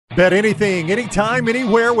Bet anything, anytime,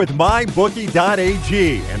 anywhere with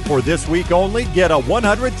MyBookie.ag. And for this week only, get a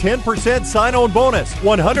 110% sign-on bonus.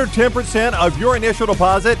 110% of your initial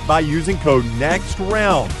deposit by using code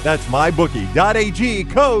NEXTROUND. That's MyBookie.ag,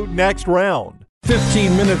 code NEXTROUND.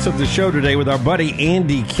 15 minutes of the show today with our buddy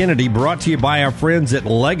Andy Kennedy, brought to you by our friends at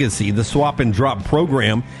Legacy. The Swap and Drop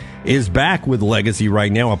program is back with Legacy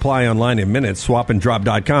right now. Apply online in minutes.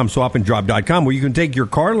 Swapanddrop.com, swapanddrop.com, where you can take your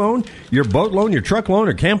car loan, your boat loan, your truck loan,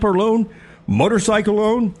 or camper loan, motorcycle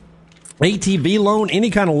loan, ATV loan, any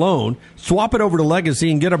kind of loan. Swap it over to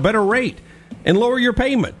Legacy and get a better rate and lower your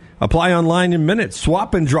payment. Apply online in minutes.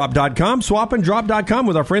 Swapanddrop.com, swapanddrop.com,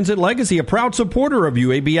 with our friends at Legacy, a proud supporter of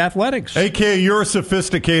UAB Athletics. AK, you're a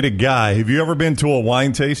sophisticated guy. Have you ever been to a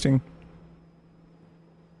wine tasting?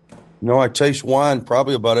 No, I taste wine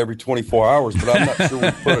probably about every 24 hours, but I'm not sure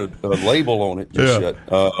we put a label on it just yet.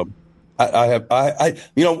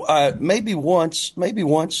 Maybe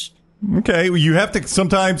once. Okay, well, you have to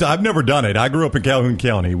sometimes. I've never done it. I grew up in Calhoun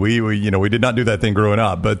County. We did not do that thing growing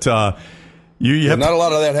up, but you have not a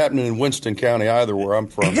lot of that happening in Winston County either, where I'm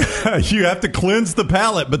from. You have to cleanse the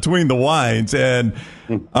palate between the wines, and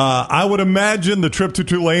I would imagine the trip to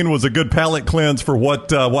Tulane was a good palate cleanse for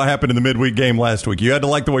what happened in the midweek game last week. You had to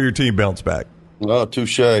like the way your team bounced back. Oh,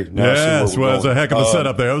 touche. Yes, well, it was a heck of a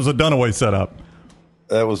setup there. It was a Dunaway setup.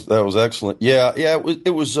 That was excellent. Yeah.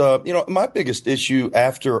 It was. My biggest issue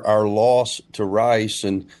after our loss to Rice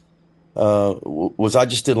was I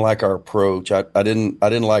just didn't like our approach. I didn't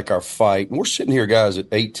like our fight. And we're sitting here, guys, at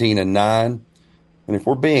 18-9. And if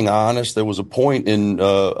we're being honest, there was a point in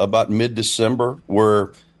about mid-December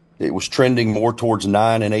where it was trending more towards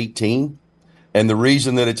 9-18. And the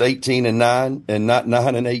reason that it's 18-9 and not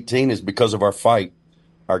 9-18 is because of our fight.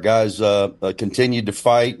 Our guys continued to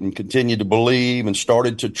fight and continued to believe and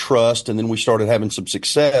started to trust. And then we started having some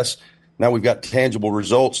success. Now we've got tangible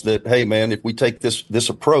results that, hey, man, if we take this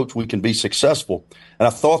approach, we can be successful. And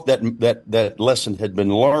I thought that lesson had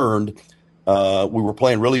been learned. We were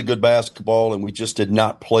playing really good basketball, and we just did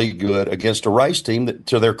not play good against a Rice team that,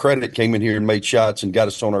 to their credit, came in here and made shots and got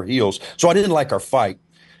us on our heels. So I didn't like our fight.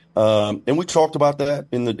 And we talked about that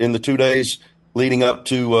in the 2 days leading up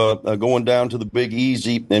to going down to the Big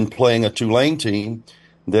Easy and playing a Tulane team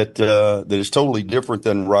that is totally different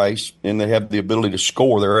than Rice, and they have the ability to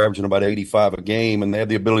score. They're averaging about 85 a game, and they have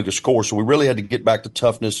the ability to score. So we really had to get back to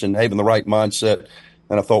toughness and having the right mindset,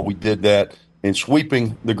 and I thought we did that in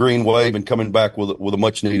sweeping the Green Wave and coming back with a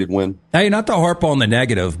much-needed win. Hey, not to harp on the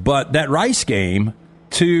negative, but that Rice game,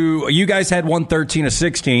 you guys had won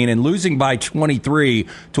 13-16 and losing by 23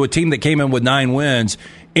 to a team that came in with 9 wins.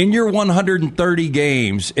 In your 130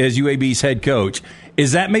 games as UAB's head coach,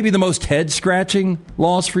 is that maybe the most head-scratching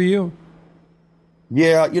loss for you?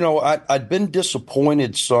 Yeah, I'd been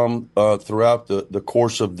disappointed some throughout the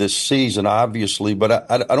course of this season, obviously, but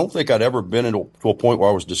I don't think I'd ever been to a point where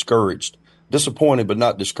I was discouraged. Disappointed, but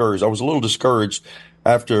not discouraged. I was a little discouraged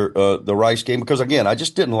after the Rice game because, again, I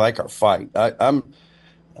just didn't like our fight.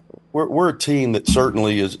 We're a team that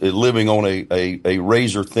certainly is living on a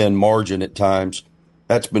razor-thin margin at times.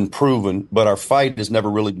 That's been proven, but our fight has never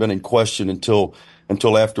really been in question until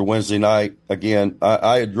after Wednesday night. Again,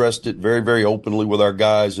 I addressed it very, very openly with our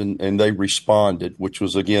guys, and they responded, which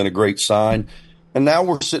was, again, a great sign. And now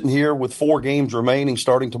we're sitting here with 4 games remaining,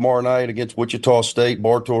 starting tomorrow night against Wichita State,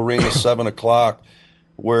 Bartow Arena, 7 o'clock,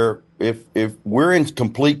 where if we're in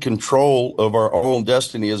complete control of our own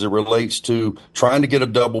destiny as it relates to trying to get a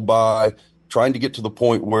double bye, trying to get to the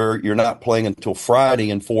point where you're not playing until Friday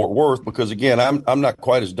in Fort Worth, because, again, I'm not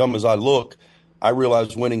quite as dumb as I look. I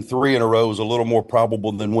realize winning 3 in a row is a little more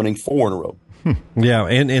probable than winning 4 in a row. Yeah,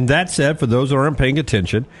 and that said, for those who aren't paying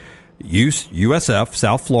attention, USF,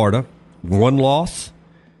 South Florida, 1 loss.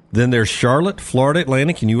 Then there's Charlotte, Florida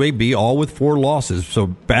Atlantic, and UAB, all with 4 losses. So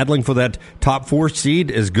battling for that top 4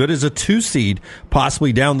 seed, as good as a 2 seed,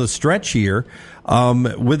 possibly down the stretch here.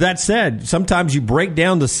 With that said, sometimes you break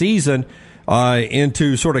down the season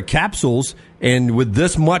into sort of capsules, and with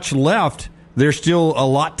this much left, there's still a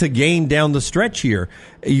lot to gain down the stretch here.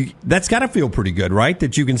 That's got to feel pretty good, right?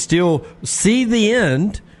 That you can still see the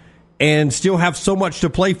end and still have so much to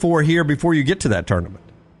play for here before you get to that tournament.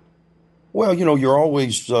 Well, you're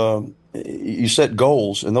always you set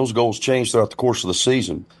goals, and those goals change throughout the course of the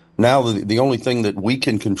season. Now the only thing that we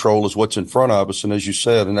can control is what's in front of us, and as you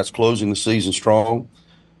said, and that's closing the season strong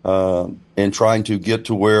and trying to get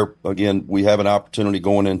to where, again, we have an opportunity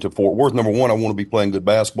going into Fort Worth. Number one, I want to be playing good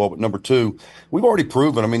basketball, but number two, we've already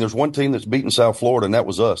proven. I mean, there's one team that's beaten South Florida, and that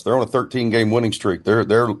was us. They're on a 13-game winning streak.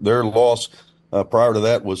 Their loss prior to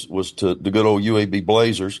that was to the good old UAB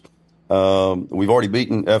Blazers. We've already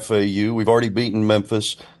beaten FAU. We've already beaten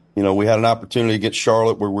Memphis. we had an opportunity against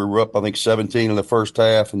Charlotte where we were up, I think, 17 in the first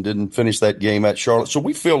half and didn't finish that game at Charlotte. So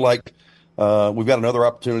we feel like we've got another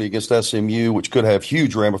opportunity against SMU, which could have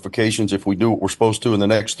huge ramifications if we do what we're supposed to in the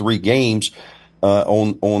next 3 games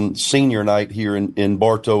on senior night here in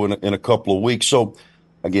Bartow in a couple of weeks. So,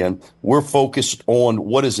 again, we're focused on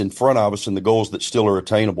what is in front of us and the goals that still are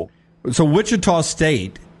attainable. So Wichita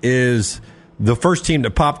State is the first team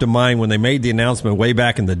that popped to mind when they made the announcement way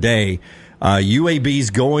back in the day. UAB's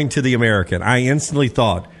going to the American. I instantly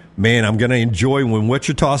thought, man, I'm going to enjoy when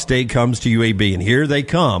Wichita State comes to UAB, and here they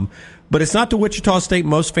come. But it's not the Wichita State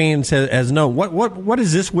most fans has known. What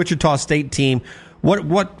is this Wichita State team?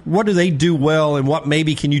 What do they do well, and what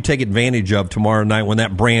maybe can you take advantage of tomorrow night when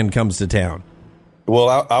that brand comes to town?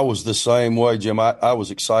 Well, I was the same way, Jim. I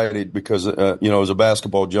was excited because, as a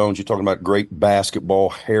basketball Jones, you're talking about great basketball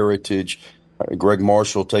heritage. Greg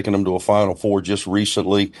Marshall taking them to a Final Four just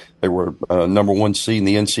recently. They were number 1 seed in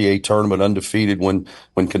the NCAA tournament, undefeated when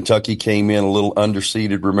Kentucky came in a little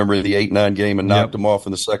underseeded. Remember the 8-9 game and knocked them off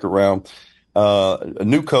in the second round. A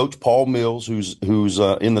new coach, Paul Mills, who's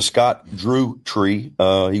in the Scott Drew tree.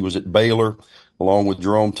 He was at Baylor along with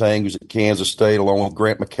Jerome Tang, who's at Kansas State, along with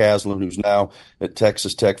Grant McCaslin, who's now at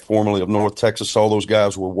Texas Tech, formerly of North Texas. All those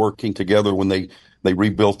guys were working together when they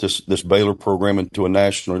rebuilt this Baylor program into a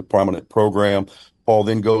nationally prominent program. Paul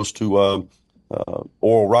then goes to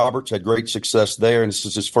Oral Roberts, had great success there, and this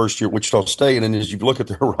is his first year at Wichita State. And as you look at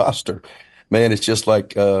their roster, man, it's just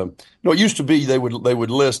like it used to be they would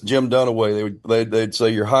list Jim Dunaway. They'd say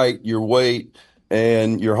your height, your weight,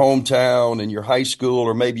 and your hometown, and your high school,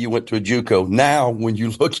 or maybe you went to a JUCO. Now, when you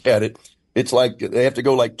look at it, it's like they have to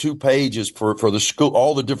go like 2 pages for the school,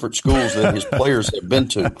 all the different schools that his players have been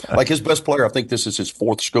to. Like his best player, I think this is his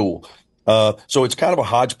 4th school. So it's kind of a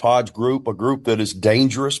hodgepodge group, a group that is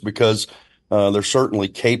dangerous because they're certainly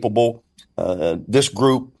capable. This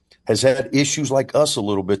group has had issues like us a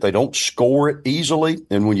little bit. They don't score it easily.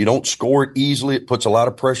 And when you don't score it easily, it puts a lot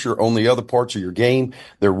of pressure on the other parts of your game.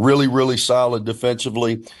 They're really, really solid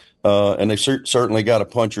defensively. And they certainly got a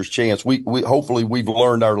puncher's chance. We hopefully we've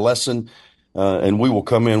learned our lesson, and we will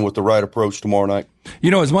come in with the right approach tomorrow night.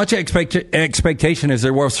 As much expectation as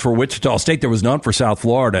there was for Wichita State, there was none for South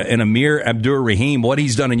Florida. And Amir Abdur-Rahim, what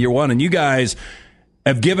he's done in year 1, and you guys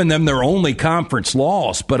have given them their only conference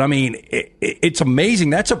loss. But, I mean, it's amazing.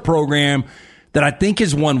 That's a program that I think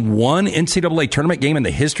has won 1 NCAA tournament game in the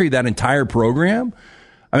history of that entire program.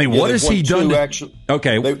 I mean, what has he done? Actually,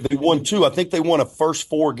 okay. They won 2. I think they won a first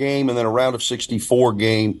 4 game and then a round of 64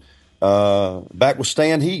 game back with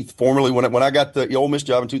Stan Heath. Formerly, when I got the Ole Miss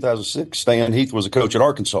job in 2006, Stan Heath was a coach at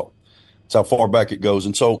Arkansas. That's how far back it goes.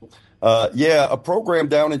 And so, a program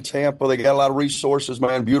down in Tampa. They got a lot of resources,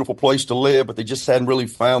 man, beautiful place to live, but they just hadn't really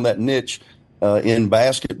found that niche in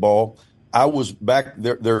basketball. I was back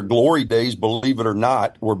their glory days, believe it or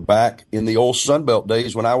not, were back in the old Sunbelt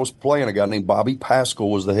days when I was playing. A guy named Bobby Pascal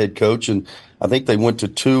was the head coach, and I think they went to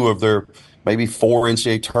 2 of their maybe 4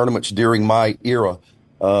 NCAA tournaments during my era.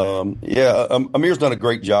 Amir's done a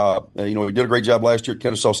great job. He did a great job last year at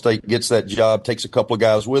Kennesaw State, gets that job, takes a couple of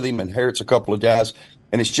guys with him, inherits a couple of guys,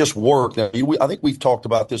 and it's just worked. Now, I think we've talked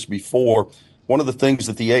about this before. One of the things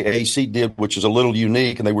that the AAC did, which is a little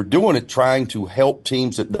unique, and they were doing it trying to help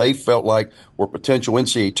teams that they felt like were potential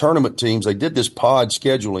NCAA tournament teams. They did this pod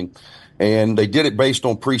scheduling, and they did it based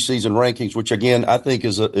on preseason rankings, which, again, I think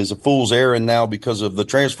is a fool's errand now because of the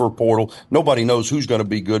transfer portal. Nobody knows who's going to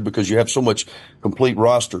be good because you have so much complete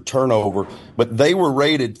roster turnover. But they were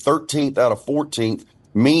rated 13th out of 14th,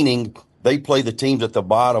 meaning they play the teams at the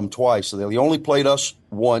bottom twice. So they only played us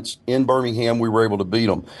once in Birmingham. We were able to beat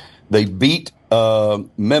them. They beat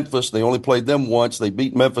Memphis. They only played them once. They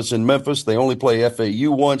beat Memphis in Memphis. They only play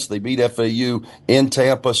FAU once. They beat FAU in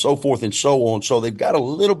Tampa, so forth and so on. So they've got a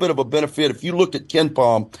little bit of a benefit. If you looked at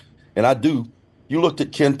KenPom, and I do, you looked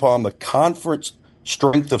at KenPom, the conference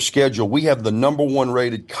strength of schedule. We have the number 1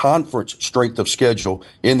 rated conference strength of schedule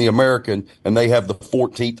in the American, and they have the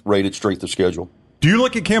 14th rated strength of schedule. Do you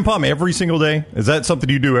look at KenPom every single day? Is that something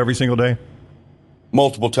you do every single day?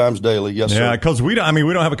 Multiple times daily, yes, sir. Yeah, because we don't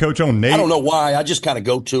have a coach on Nate. I don't know why. I just kind of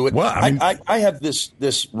go to it. Well, I have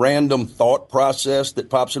this random thought process that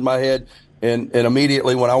pops in my head, and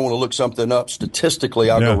immediately when I want to look something up statistically,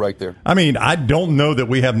 I'll go right there. I mean, I don't know that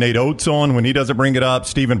we have Nate Oates on when he doesn't bring it up.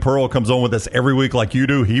 Stephen Pearl comes on with us every week like you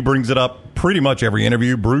do. He brings it up pretty much every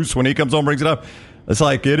interview. Bruce, when he comes on, brings it up. It's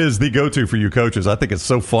like it is the go-to for you coaches. I think it's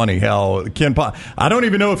so funny how KenPom. I don't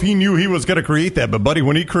even know if he knew he was going to create that, but buddy,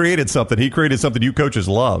 when he created something you coaches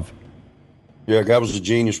love. Yeah, guy was a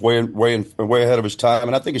genius, way ahead of his time,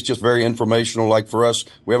 and I think it's just very informational. Like for us,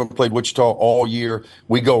 we haven't played Wichita all year.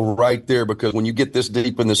 We go right there because when you get this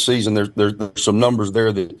deep in the season, there's some numbers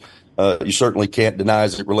there that you certainly can't deny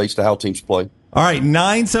as it relates to how teams play. All right,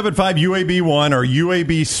 975 UAB1 or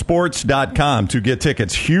UABsports.com to get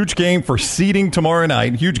tickets. Huge game for seeding tomorrow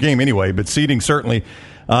night. Huge game anyway, but seeding certainly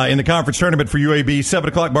in the conference tournament for UAB. 7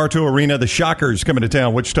 o'clock, Bartow Arena. The Shockers coming to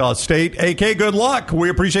town, Wichita State. AK, good luck. We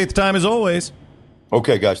appreciate the time as always.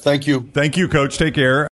 Okay, guys. Thank you. Thank you, Coach. Take care.